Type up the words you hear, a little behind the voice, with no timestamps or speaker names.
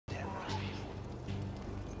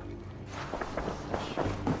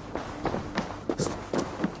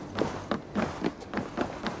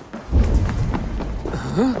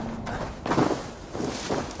The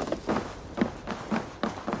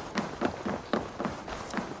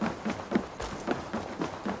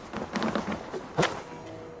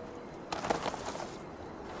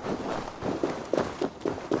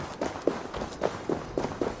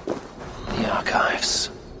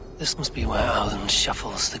archives. This must be where Alden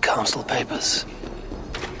shuffles the council papers.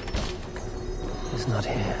 He's not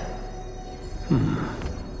here.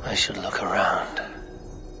 I should look around.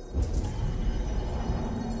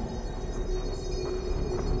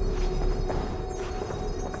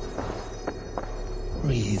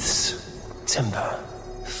 Wreaths, timber,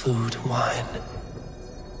 food, wine.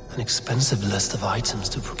 An expensive list of items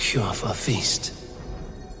to procure for a feast.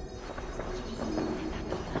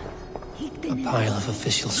 A pile of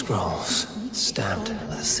official scrolls, stamped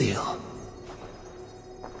with a seal.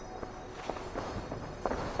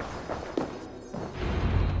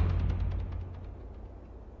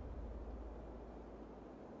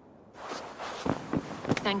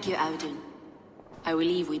 Thank you, Audun. I will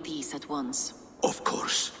leave with these at once. Of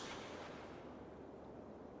course.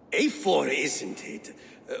 Eivor, isn't it?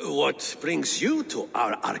 What brings you to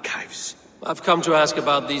our archives? I've come to ask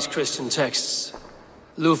about these Christian texts.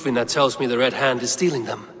 Lufina tells me the Red Hand is stealing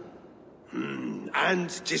them. And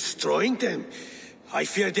destroying them. I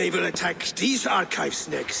fear they will attack these archives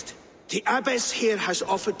next. The Abbess here has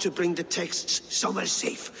offered to bring the texts somewhere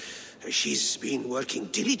safe. She's been working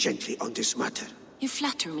diligently on this matter. You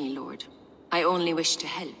flatter me, Lord. I only wish to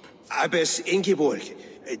help. Abbess Ingeborg,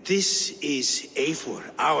 this is Eivor,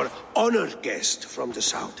 our honored guest from the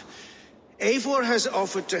south. Eivor has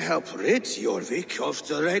offered to help rid Jorvik of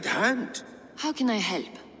the Red Hand. How can I help?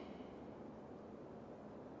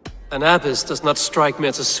 An abbess does not strike me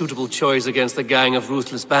as a suitable choice against a gang of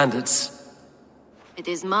ruthless bandits. It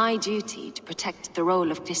is my duty to protect the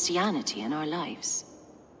role of Christianity in our lives.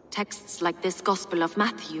 Texts like this Gospel of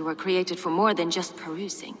Matthew were created for more than just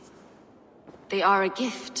perusing. They are a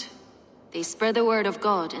gift. They spread the word of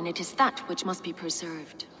God, and it is that which must be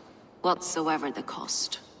preserved, whatsoever the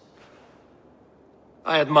cost.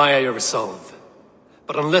 I admire your resolve.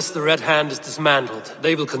 But unless the Red Hand is dismantled,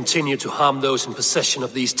 they will continue to harm those in possession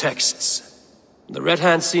of these texts. The Red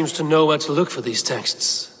Hand seems to know where to look for these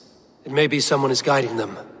texts. It may be someone is guiding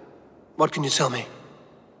them. What can you tell me?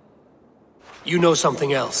 You know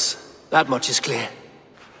something else. That much is clear.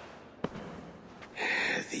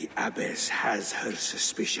 The Abbess has her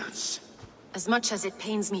suspicions. As much as it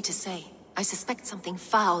pains me to say, I suspect something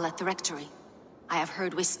foul at the rectory. I have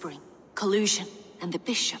heard whispering, collusion, and the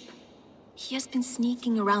bishop. He has been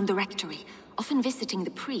sneaking around the rectory, often visiting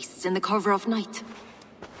the priests in the cover of night.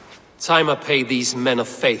 Time I pay these men of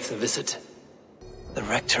faith a visit. The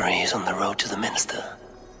rectory is on the road to the minster.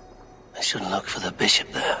 I should look for the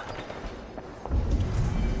bishop there.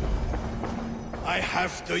 I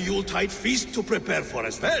have the Yuletide feast to prepare for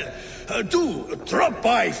as well. Do drop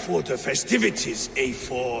by for the festivities,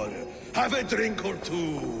 Eivor. Have a drink or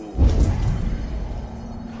two.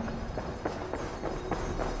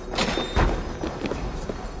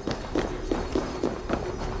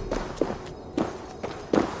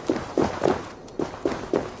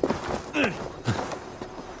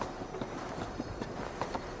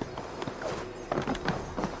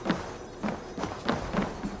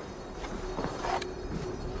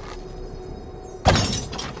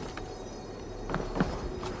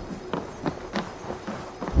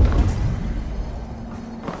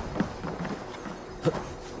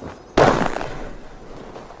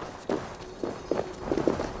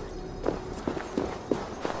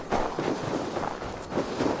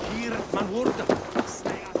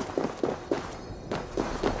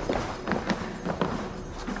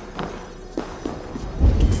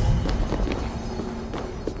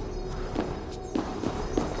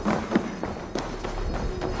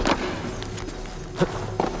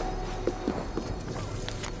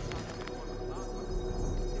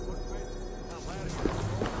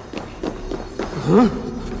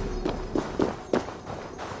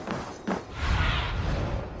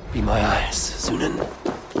 Be my eyes, Sunan.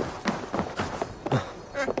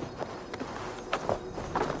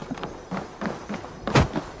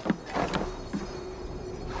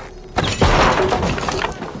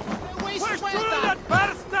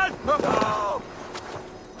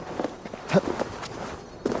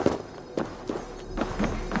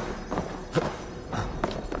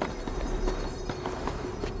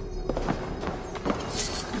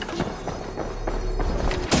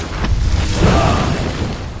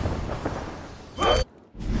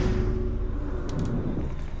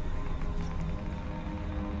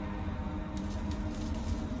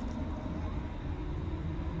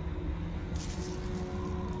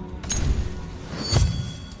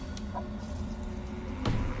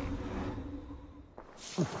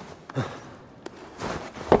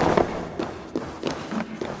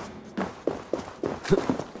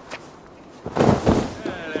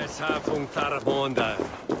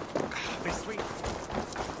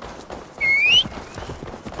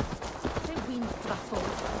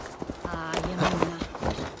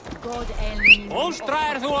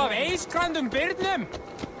 Óstraðir þú af eiskrandum byrnum?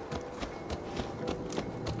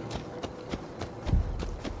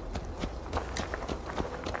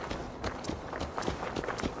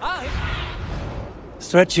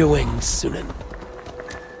 Stretch your wings, Sunan.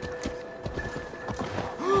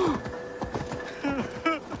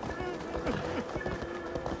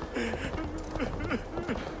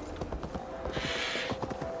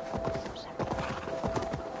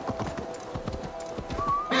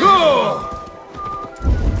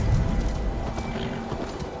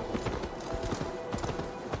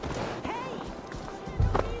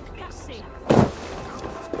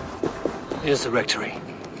 Here's the rectory.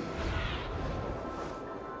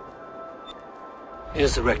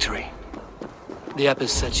 Here's the rectory. The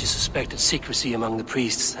abbess said she suspected secrecy among the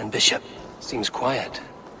priests and bishop. Seems quiet.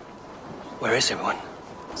 Where is everyone?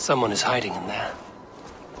 Someone is hiding in there.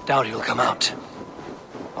 Doubt he'll come out.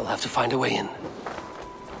 I'll have to find a way in.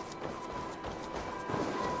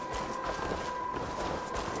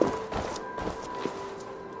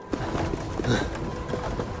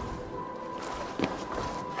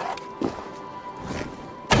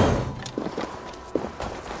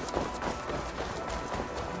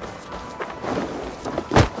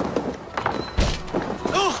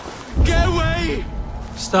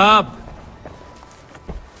 Stop!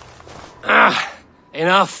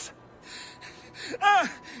 Enough!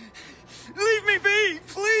 Leave me be,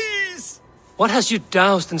 please! What has you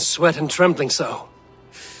doused in sweat and trembling so?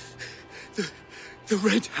 The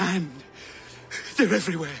Red Hand. They're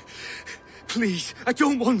everywhere. Please, I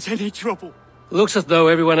don't want any trouble. Looks as though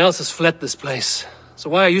everyone else has fled this place. So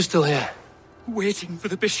why are you still here? Waiting for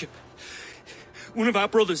the bishop. One of our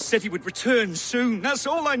brothers said he would return soon. That's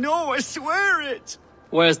all I know, I swear it!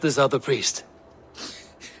 Where's this other priest?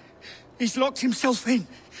 He's locked himself in.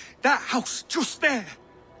 That house, just there.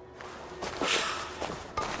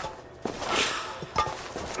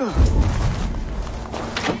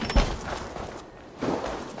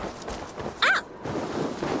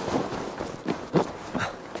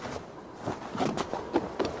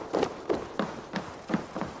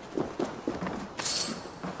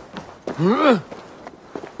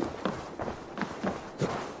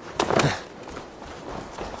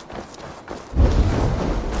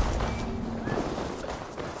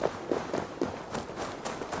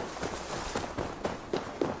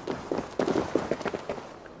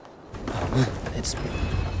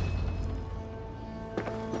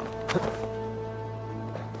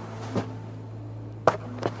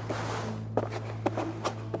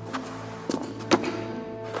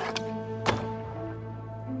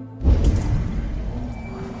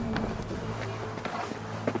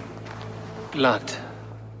 Blood.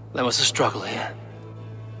 There was a struggle here.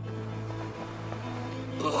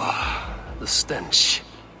 Ugh, the stench.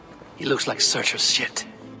 He looks like Searcher's shit.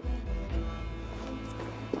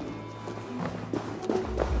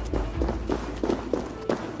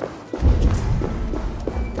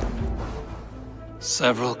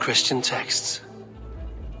 Several Christian texts.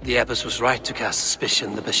 The abbess was right to cast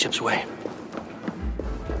suspicion the bishop's way.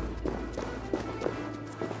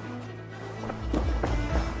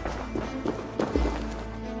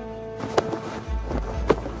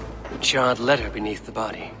 Charred letter beneath the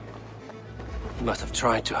body. He must have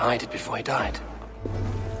tried to hide it before he died.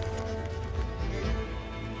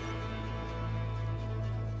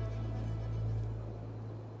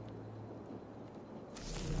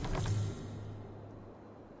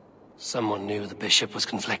 Someone knew the bishop was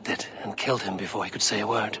conflicted and killed him before he could say a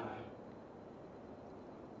word.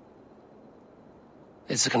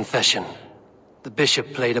 It's a confession. The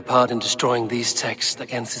bishop played a part in destroying these texts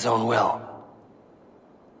against his own will.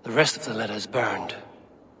 The rest of the letter is burned,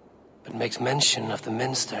 but makes mention of the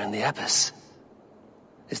minster and the abbess.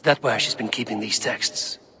 Is that where she's been keeping these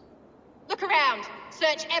texts? Look around.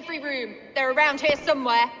 Search every room. They're around here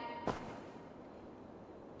somewhere.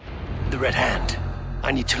 The Red Hand.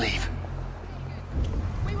 I need to leave.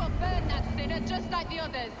 We will burn that sinner just like the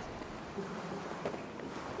others.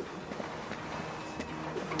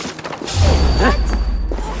 What?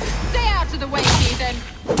 Stay out of the way, heathen.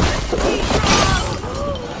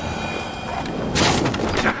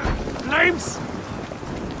 Flames!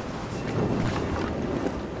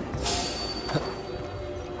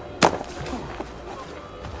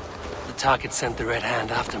 The target sent the Red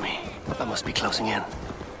Hand after me. I must be closing in.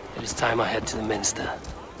 It is time I head to the minster.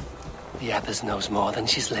 The Abbess knows more than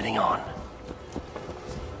she's letting on.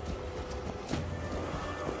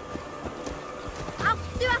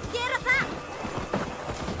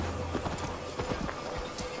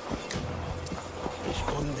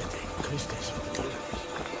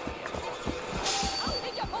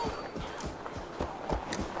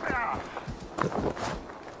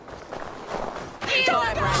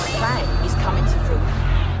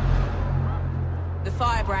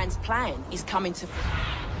 Plan is coming to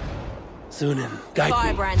Zunin, guide me.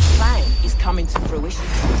 Firebrand's plan is coming to fruition.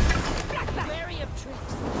 Wary of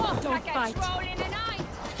tricks. What Don't bite. roll in the night.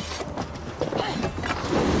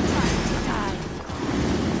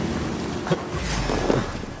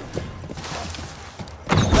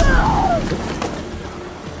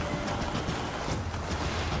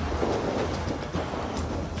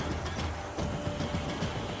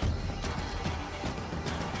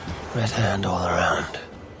 Red hand all around.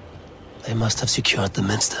 They must have secured the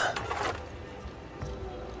minster.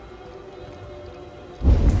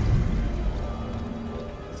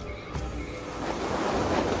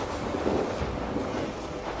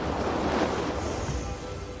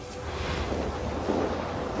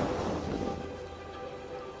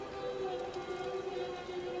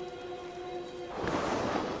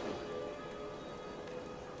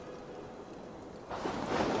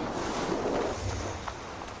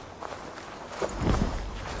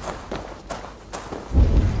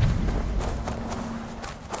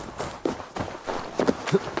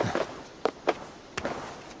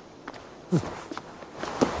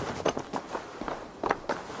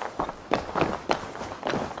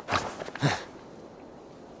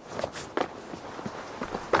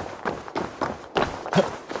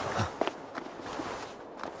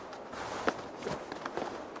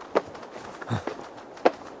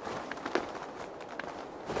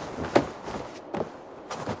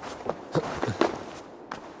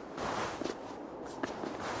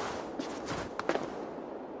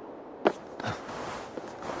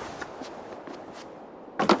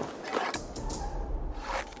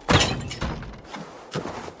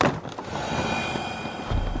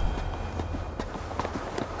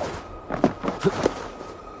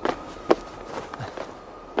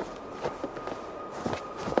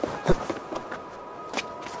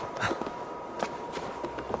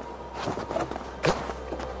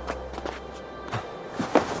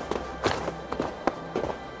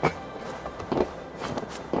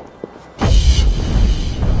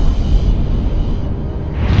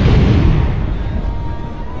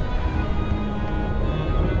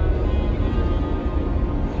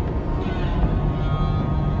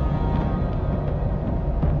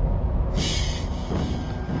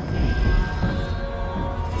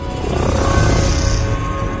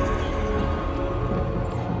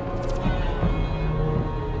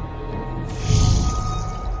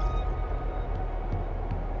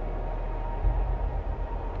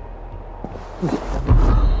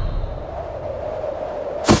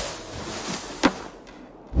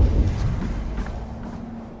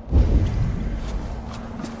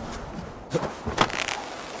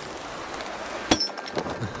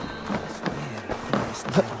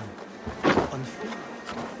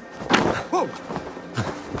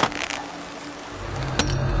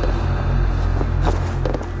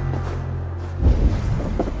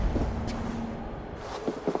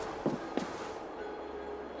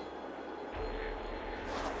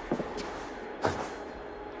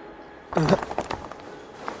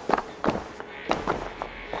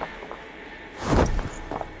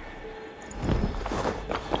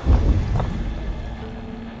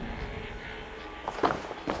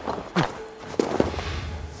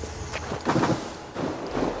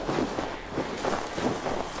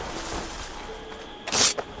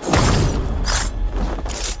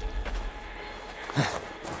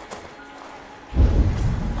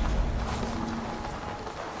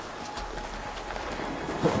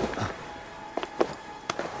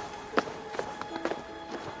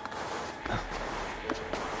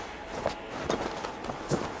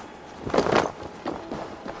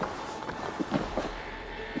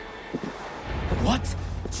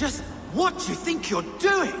 Just what do you think you're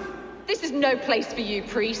doing? This is no place for you,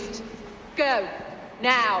 priest. Go.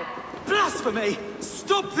 Now. Blasphemy!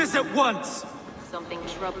 Stop this at once! Something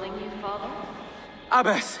troubling you, Father?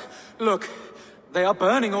 Abbess, look. They are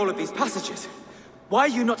burning all of these passages. Why are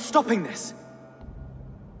you not stopping this?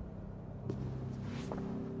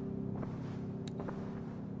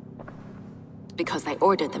 Because I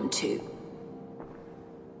ordered them to.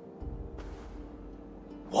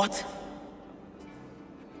 What?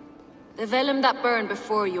 The vellum that burn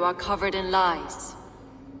before you are covered in lies.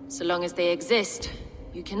 So long as they exist,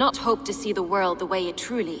 you cannot hope to see the world the way it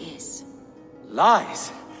truly is.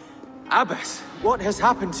 Lies? Abbess, what has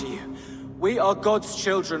happened to you? We are God's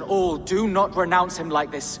children all. Do not renounce him like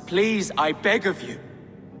this. Please, I beg of you.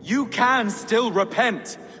 You can still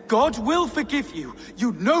repent. God will forgive you.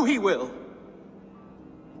 You know he will.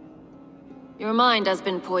 Your mind has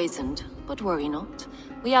been poisoned, but worry not.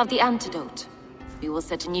 We have the antidote. We will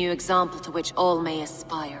set a new example to which all may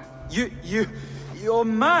aspire. You're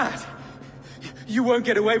mad! You won't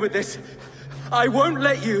get away with this. I won't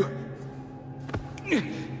let you!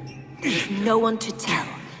 There's no one to tell.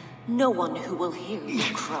 No one who will hear your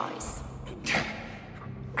cries.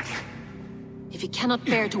 If you cannot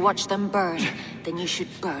bear to watch them burn, then you should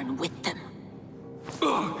burn with them.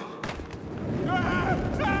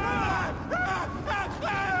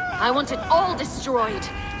 I want it all destroyed.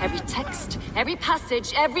 Every text, every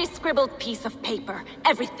passage, every scribbled piece of paper,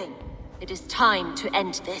 everything. It is time to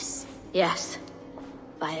end this. Yes,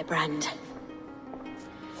 Firebrand.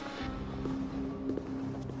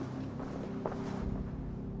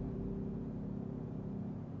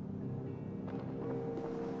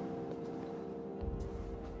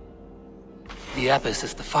 The Abbess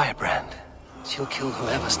is the Firebrand. She'll kill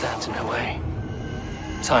whoever stands in her way.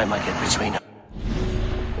 Time I get between her.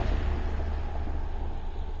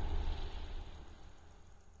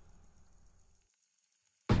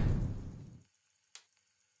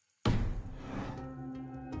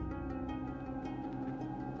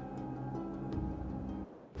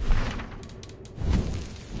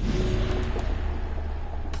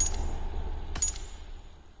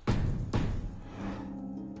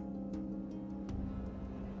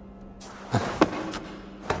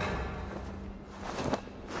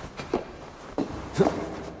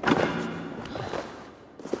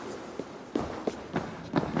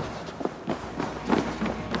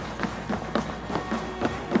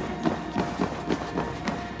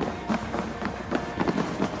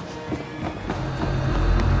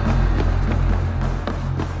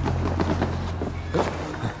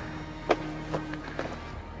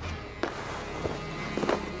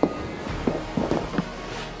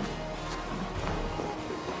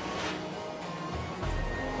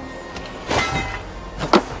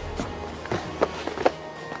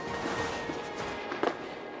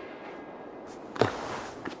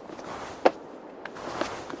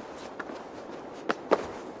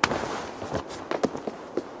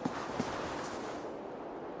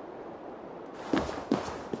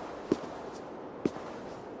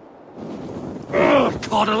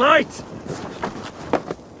 Caught a light!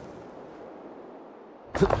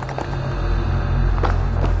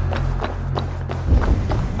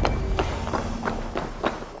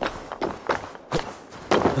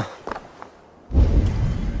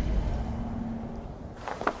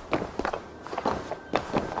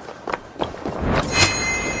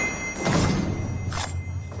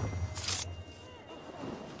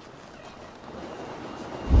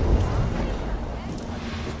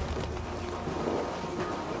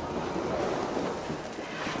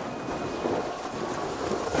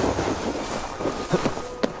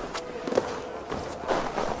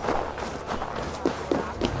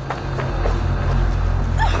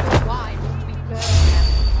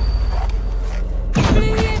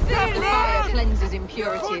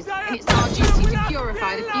 Impurities, and it's our duty to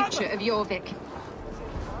purify the future of Jorvik.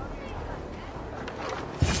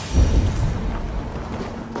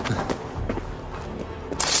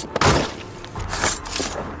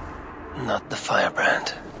 Not the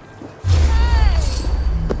Firebrand.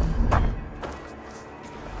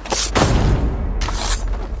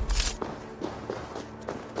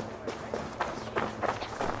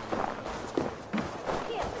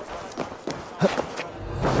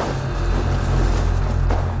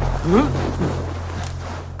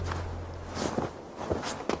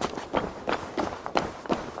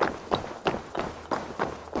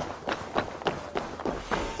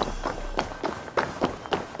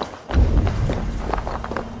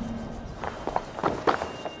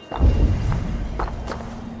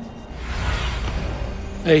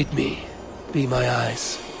 Aid me. Be my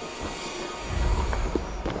eyes.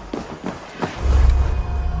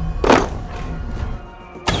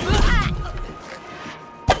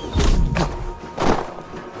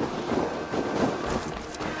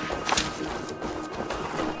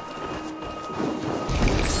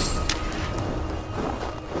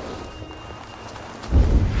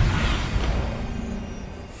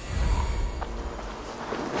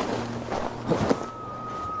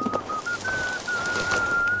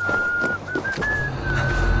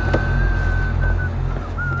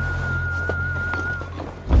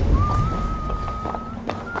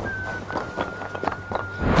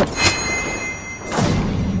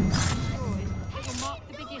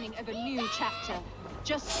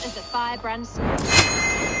 the firebrand sword.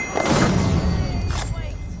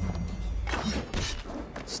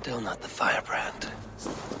 Still not the firebrand,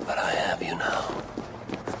 but I have you now.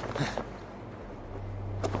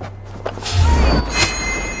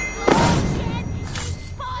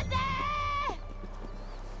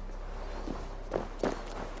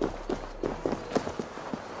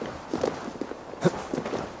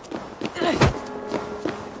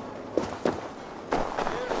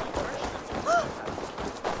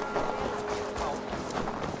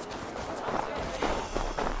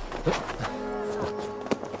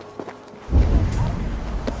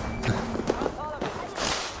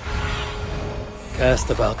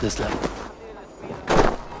 Cast about this level.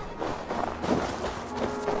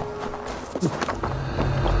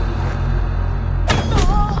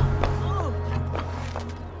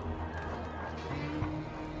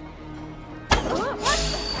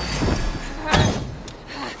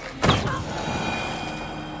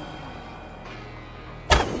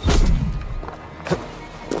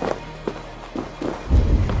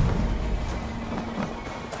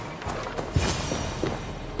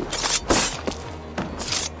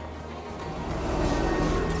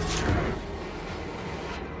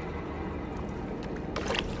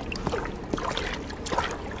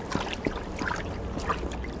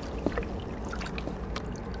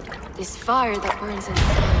 This fire that burns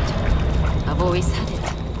inside, I've always had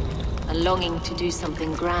it. A longing to do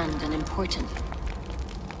something grand and important.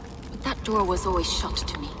 But that door was always shut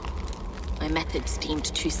to me. My methods deemed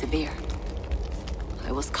too severe.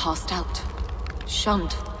 I was cast out,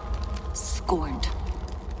 shunned, scorned.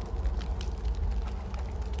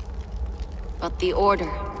 But the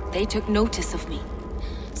Order, they took notice of me.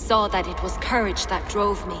 Saw that it was courage that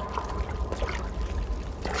drove me.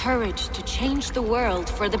 Courage to change the world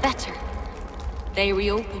for the better. They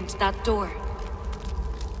reopened that door.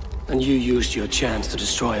 And you used your chance to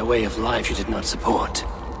destroy a way of life you did not support.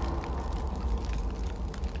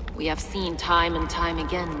 We have seen time and time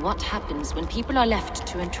again what happens when people are left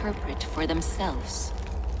to interpret for themselves.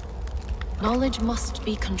 Knowledge must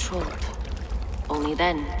be controlled. Only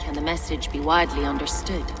then can the message be widely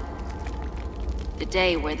understood. The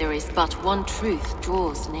day where there is but one truth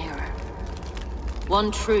draws nearer.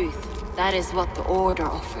 One truth, that is what the Order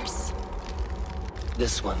offers.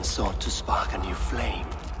 This one sought to spark a new flame,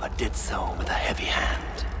 but did so with a heavy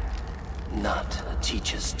hand. Not a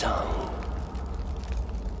teacher's tongue.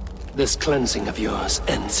 This cleansing of yours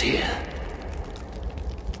ends here.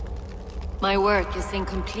 My work is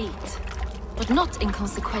incomplete, but not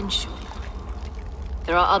inconsequential.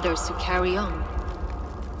 There are others who carry on.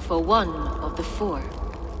 For one of the four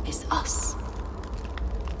is us.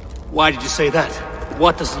 Why did you say that?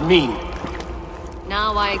 What does it mean?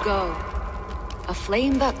 Now I go. A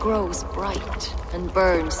flame that grows bright and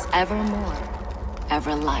burns ever more,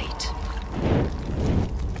 ever light.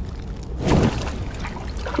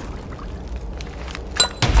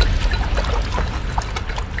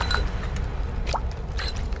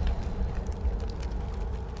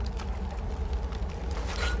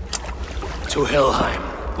 To Helheim,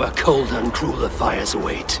 where colder and crueler fires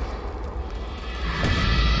await.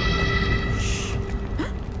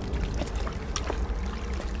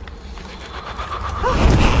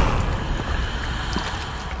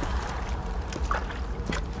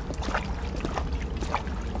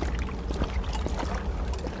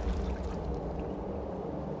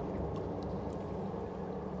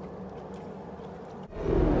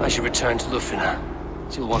 I should return to Lufina.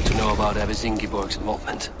 She'll want to know about Abbess Ingeborg's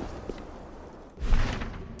involvement.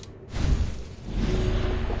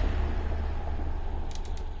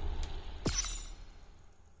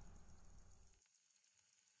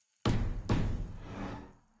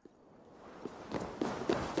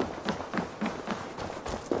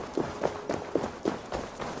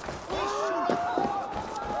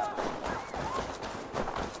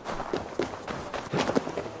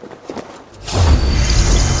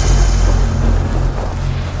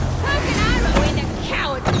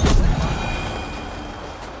 Coward!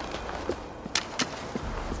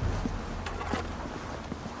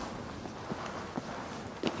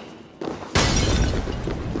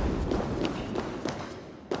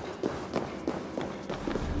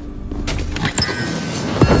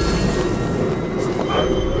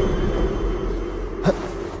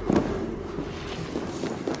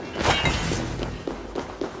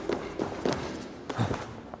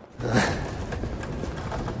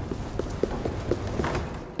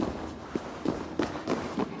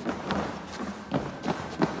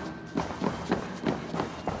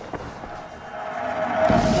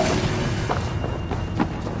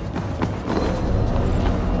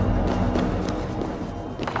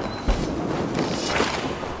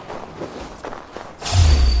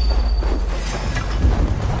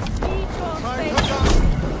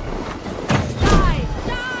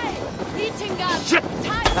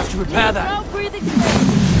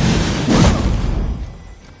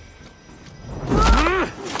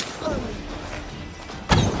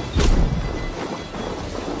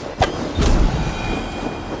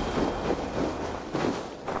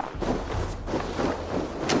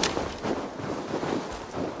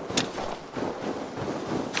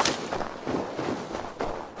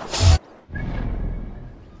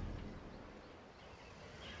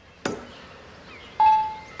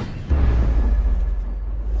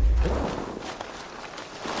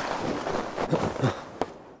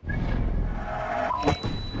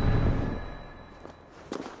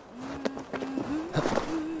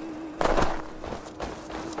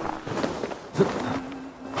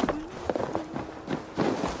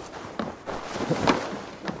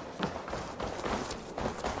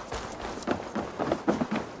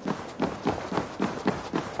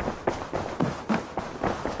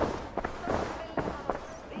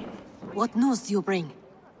 What news do you bring?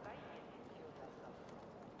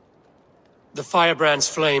 The firebrand's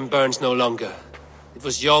flame burns no longer. It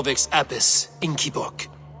was Jorvik's abbess, Inkiborg.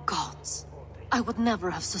 Gods. I would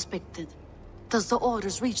never have suspected. Does the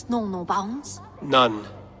Order's reach know no bounds? None.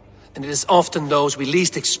 And it is often those we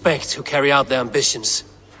least expect who carry out their ambitions.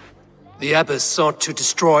 The abbess sought to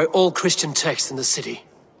destroy all Christian texts in the city,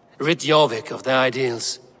 rid Jorvik of their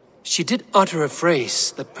ideals. She did utter a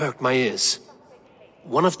phrase that perked my ears.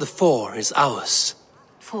 One of the 4 is ours.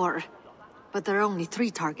 4. But there are only 3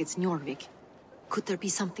 targets in Jorvik. Could there be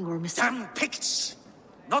something we're missing? Damn Picts!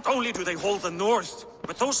 Not only do they hold the north,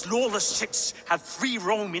 but those lawless shits have free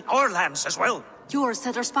roam in our lands as well. Yours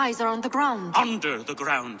said our spies are on the ground. Under the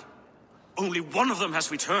ground. Only one of them has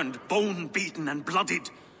returned, bone-beaten and bloodied.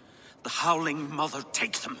 The Howling Mother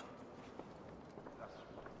take them.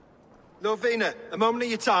 Lovina, a moment of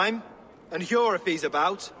your time. And Hjor if he's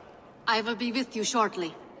about. I will be with you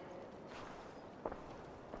shortly.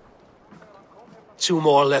 2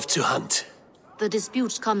 more left to hunt. The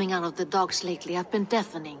disputes coming out of the docks lately have been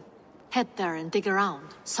deafening. Head there and dig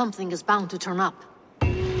around. Something is bound to turn up.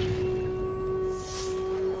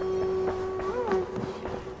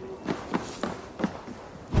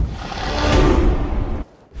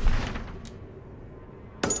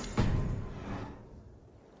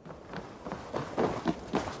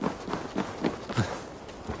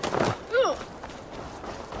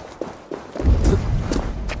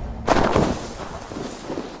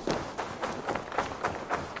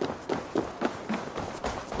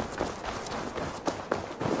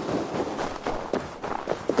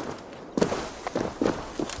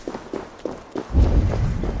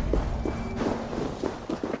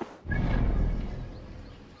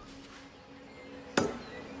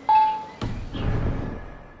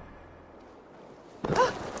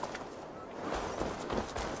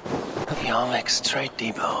 Jorvik's trade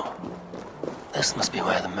depot. This must be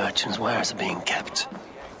where the merchants' wares are being kept.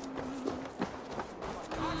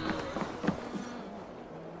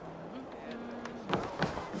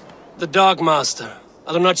 The Dogmaster.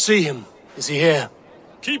 I do not see him. Is he here?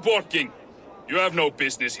 Keep walking. You have no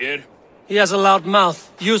business here. He has a loud mouth.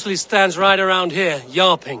 Usually stands right around here,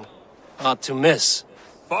 yelping. Hard to miss.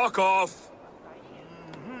 Fuck off.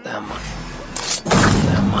 There must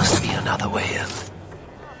be another way in.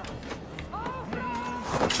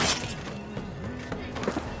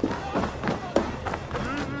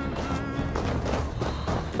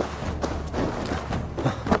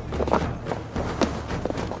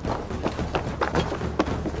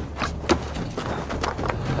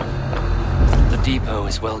 The depot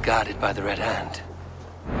is well guarded by the Red Hand.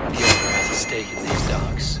 The owner has a stake in these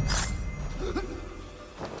dogs.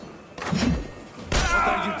 What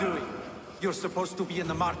are you doing? You're supposed to be in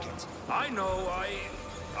the market. I know,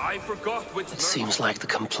 I forgot which... It seems like the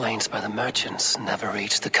complaints by the merchants never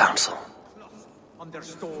reached the council. On their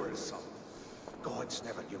stores. Gods,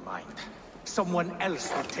 never you mind. Someone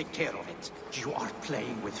else will take care of it. You are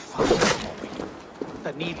playing with fire, Moby.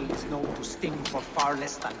 The needle is known to sting for far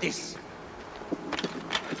less than this.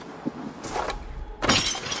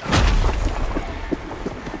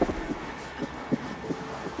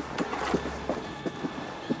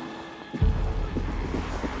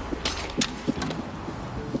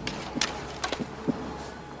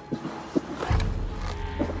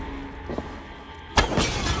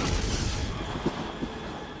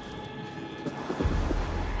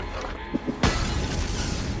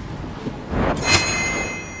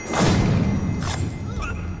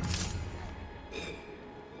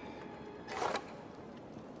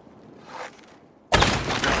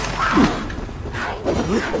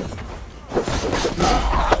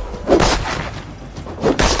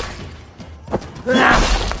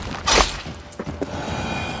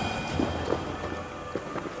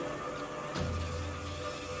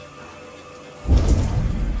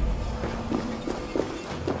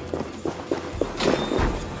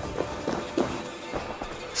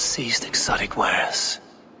 Seized exotic wares.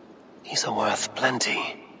 These are worth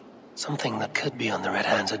plenty. Something that could be on the Red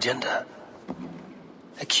Hand's agenda.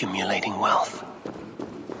 Accumulating wealth.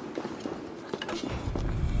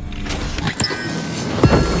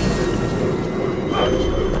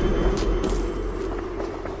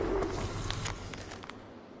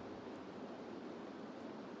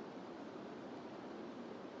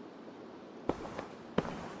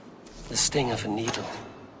 The sting of a needle.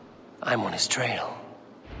 I'm on his trail.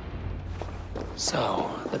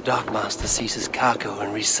 So, the Dockmaster seizes cargo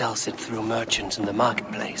and resells it through merchants in the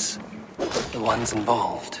marketplace. The ones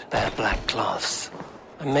involved bear black cloths.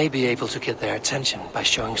 I may be able to get their attention by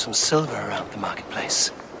showing some silver around the marketplace.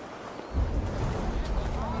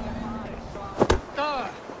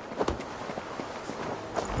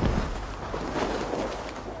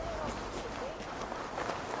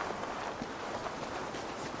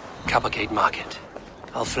 Coppergate Market.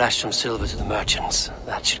 I'll flash some silver to the merchants.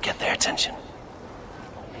 That should get their attention.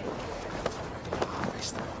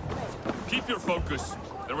 Keep your focus.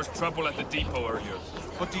 There was trouble at the depot earlier.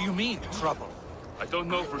 What do you mean, trouble? I don't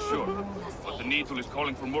know for sure, but the Needle is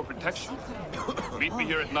calling for more protection. Meet me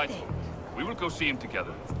here at nightfall. We will go see him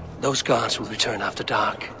together. Those guards will return after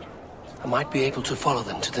dark. I might be able to follow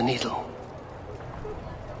them to the Needle.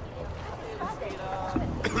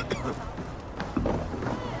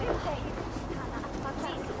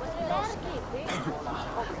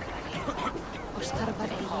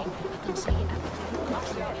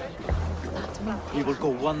 We will go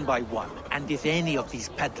one by one, and if any of these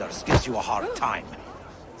peddlers gives you a hard time,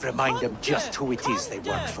 remind them just who it is they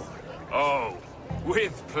work for. Oh,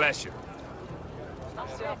 with pleasure.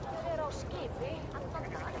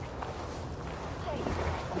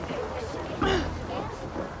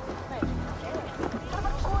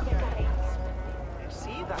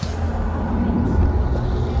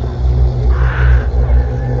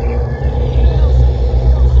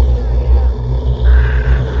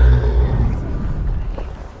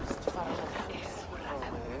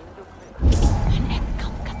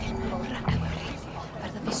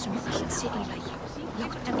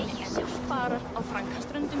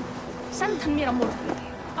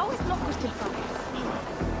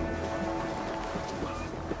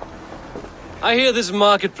 I hear this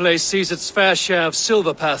marketplace sees its fair share of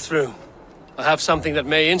silver pass through. I have something that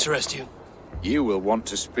may interest you. You will want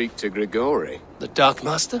to speak to Grigori. The Dark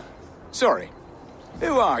Master? Sorry.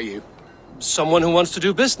 Who are you? Someone who wants to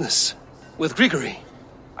do business. With Grigori.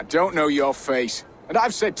 I don't know your face, and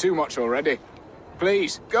I've said too much already.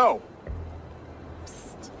 Please, go.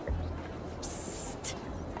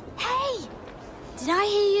 Hey! Did I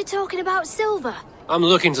hear you talking about silver? I'm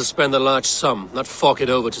looking to spend a large sum, not fork it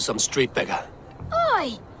over to some street beggar.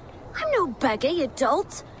 Oi! I'm no beggar, you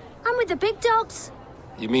dolt. I'm with the big dogs.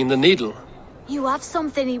 You mean the Needle? You have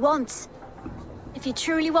something he wants. If you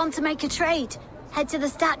truly want to make a trade, head to the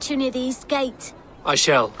statue near the east gate. I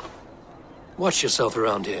shall. Watch yourself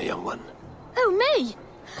around here, young one. Oh, me?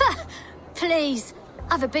 Ha! Please.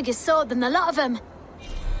 I've a bigger sword than the lot of them.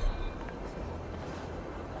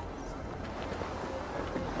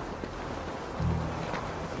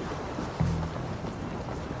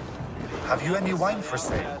 Have you any wine for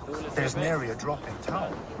sale? There's nary a drop in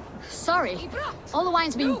town. Sorry. All the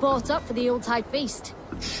wine's been bought up for the Yuletide feast.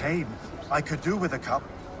 Shame. I could do with a cup.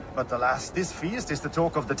 But alas, this feast is the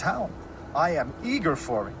talk of the town. I am eager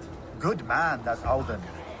for it. Good man, that Alden.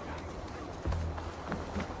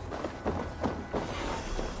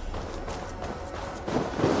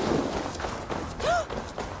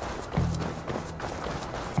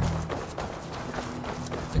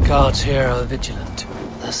 The guards here are vigilant.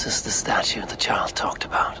 This is the statue the child talked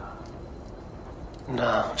about.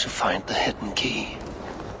 Now, to find the hidden key.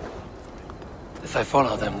 If I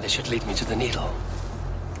follow them, they should lead me to the Needle.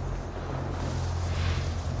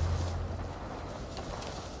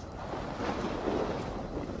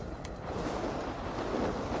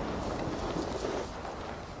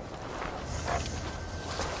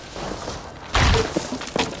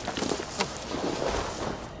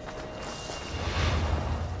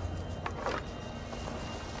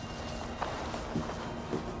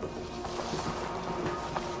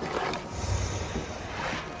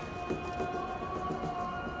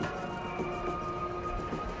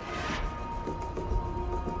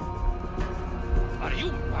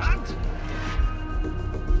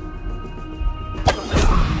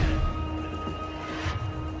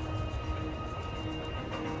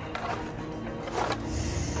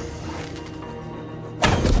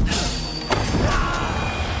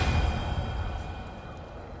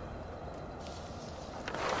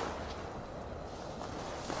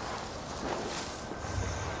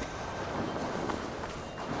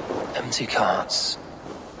 Empty carts,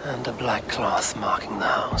 and a black cloth marking the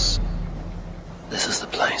house. This is the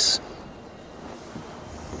place.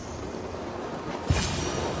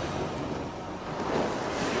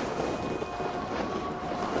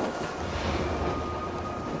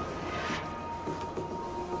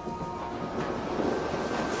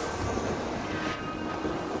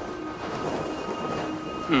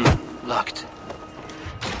 Locked.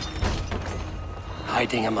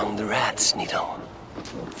 Hiding among the rats, Needle.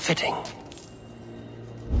 Fitting.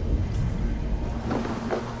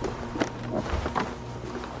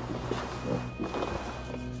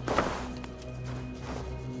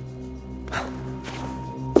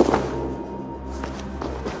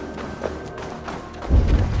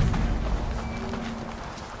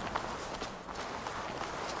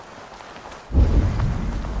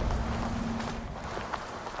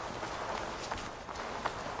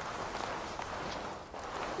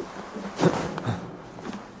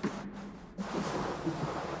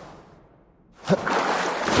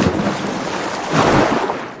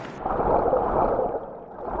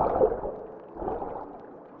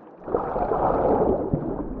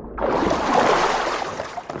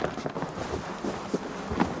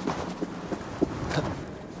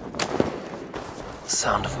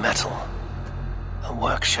 sound of metal. A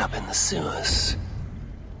workshop in the sewers.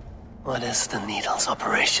 What is the needle's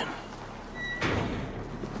operation?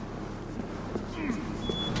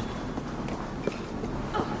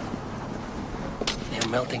 They're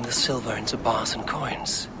melting the silver into bars and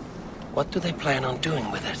coins. What do they plan on doing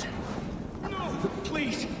with it? No,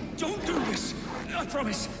 please, don't do this. I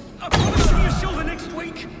promise to see you silver next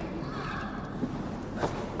week.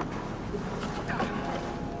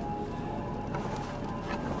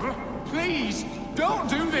 Please, don't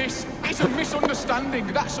do this. It's a misunderstanding,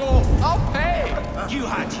 that's all. I'll pay. You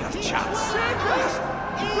had your chance.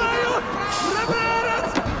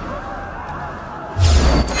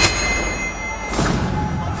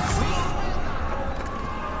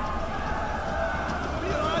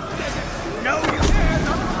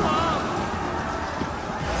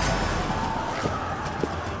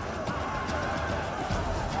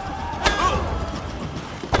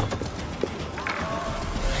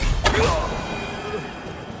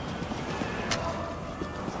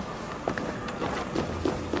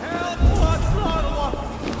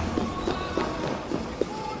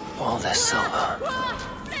 All this silver,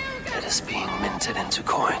 it is being minted into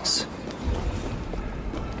coins.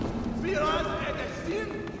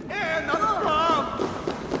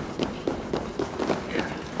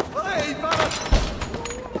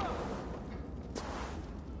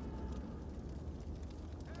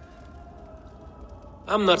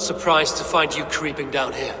 I'm not surprised to find you creeping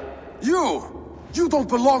down here. You don't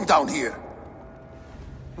belong down here.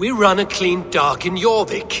 We run a clean dock in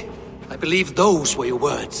Jorvik. I believe those were your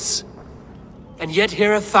words. And yet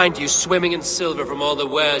here I find you swimming in silver from all the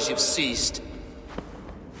wares you've seized.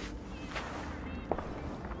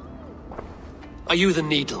 Are you the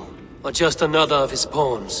Needle, or just another of his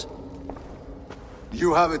pawns?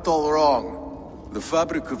 You have it all wrong. The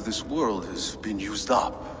fabric of this world has been used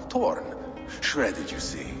up, torn, shredded, you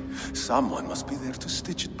see. Someone must be there to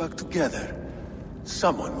stitch it back together.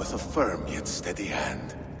 Someone with a firm yet steady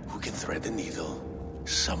hand, who can thread the needle.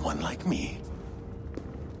 Someone like me.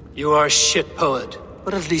 You are a shit poet,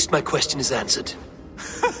 but at least my question is answered.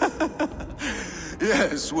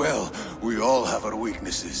 Yes, well, we all have our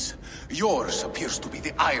weaknesses. Yours appears to be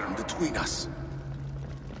the iron between us.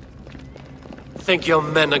 Think your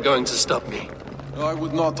men are going to stop me? I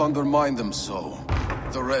would not undermine them so.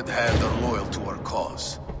 The Red Hand are loyal to our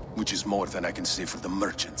cause, which is more than I can say for the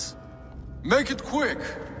merchants. Make it quick!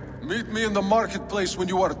 Meet me in the marketplace when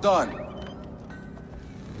you are done.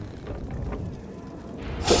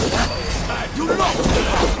 You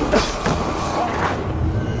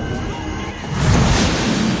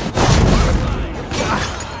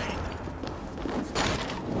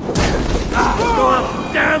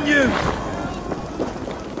damn you!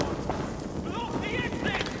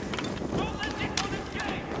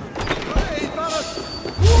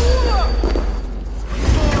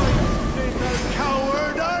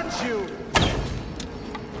 Coward, aren't you?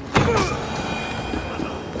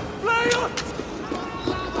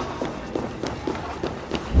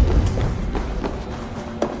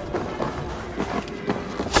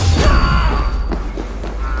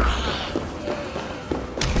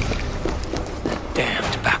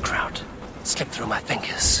 Damned back route. Slipped through my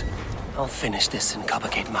fingers. I'll finish this in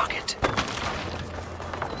Coppergate Market.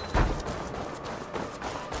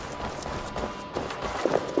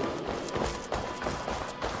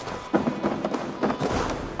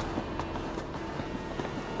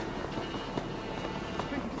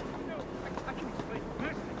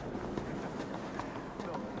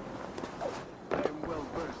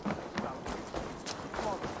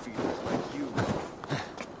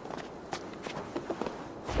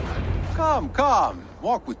 Come,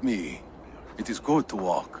 walk with me. It is good to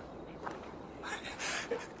walk.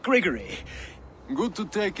 Gregory. Good to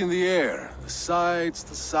take in the air. The sights,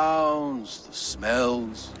 the sounds, the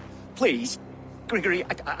smells. Please, Gregory,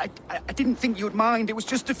 I didn't think you'd mind. It was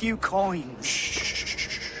just a few coins.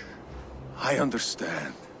 Shh. I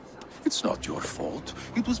understand. It's not your fault.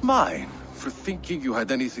 It was mine, for thinking you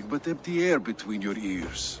had anything but empty air between your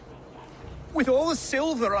ears. With all the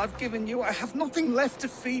silver I've given you, I have nothing left to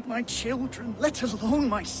feed my children, let alone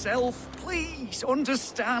myself. Please,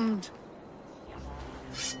 understand.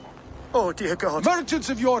 Oh, dear God. Merchants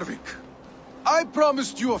of Jorvik, I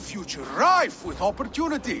promised you a future rife with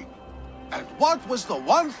opportunity. And what was the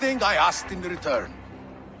one thing I asked in return?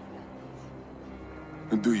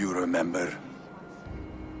 Do you remember?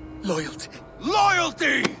 Loyalty.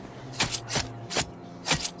 Loyalty!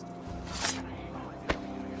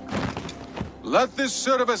 Let this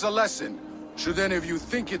serve as a lesson, should any of you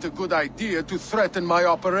think it a good idea to threaten my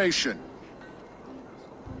operation.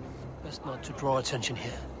 Best not to draw attention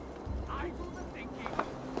here.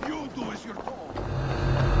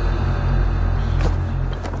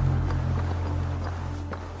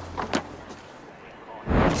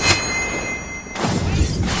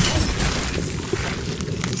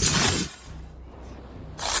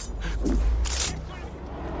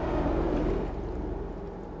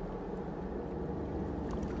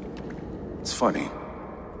 It's funny.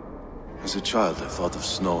 As a child, I thought of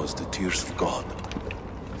snow as the tears of God,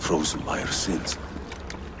 frozen by our sins.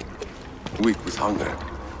 Weak with hunger,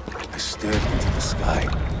 I stared into the sky,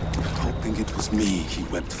 hoping it was me he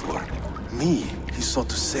wept for. Me he sought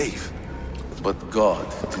to save. But God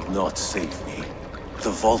did not save me. The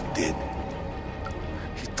vault did.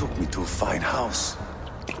 He took me to a fine house,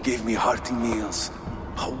 gave me hearty meals,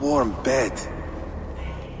 a warm bed.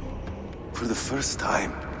 For the first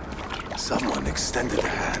time, someone extended a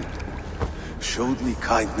hand, showed me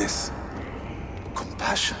kindness,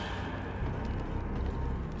 compassion.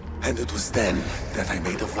 And it was then that I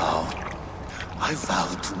made a vow. I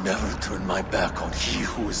vowed to never turn my back on he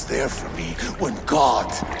who was there for me when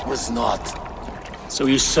God was not. So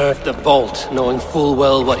you served the Vault, knowing full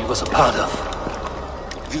well what he was a part of.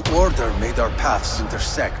 The Order made our paths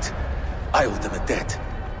intersect. I owed them a debt,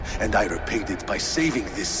 and I repaid it by saving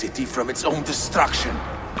this city from its own destruction.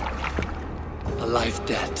 A life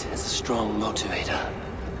debt is a strong motivator.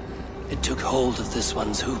 It took hold of this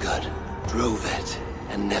one's Hugad, drove it,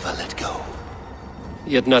 and never let go.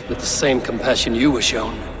 Yet not with the same compassion you were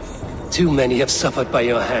shown. Too many have suffered by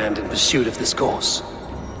your hand in pursuit of this cause.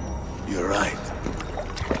 You're right.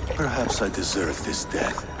 Perhaps I deserve this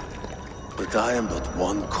death. But I am but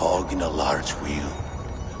one cog in a large wheel.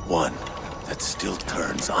 One that still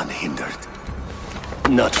turns unhindered.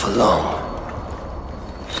 Not for long.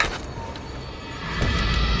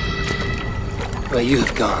 Where you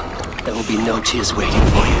have gone, there will be no tears waiting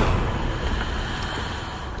for you.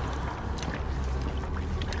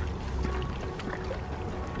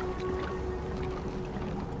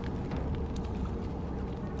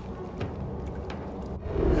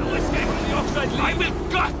 I will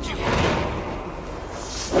gut you!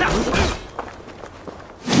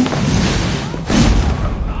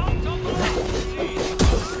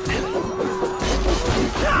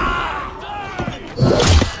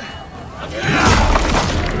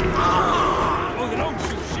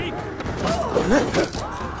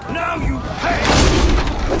 Now you pay!